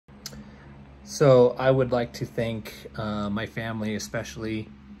So I would like to thank my family especially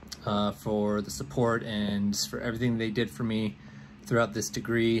for the support and for everything they did for me throughout this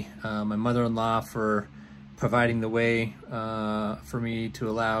degree. My mother-in-law for providing the way for me to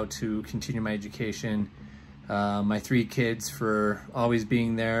allow to continue my education. My 3 kids for always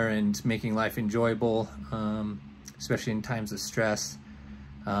being there and making life enjoyable, especially in times of stress.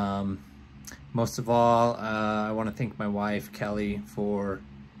 Most of all, I want to thank my wife, Kelly, for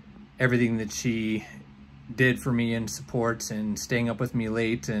everything that she did for me in support and staying up with me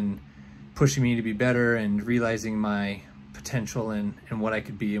late and pushing me to be better and realizing my potential and what I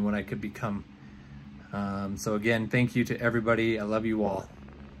could be and what I could become. So again, thank you to everybody. I love you all.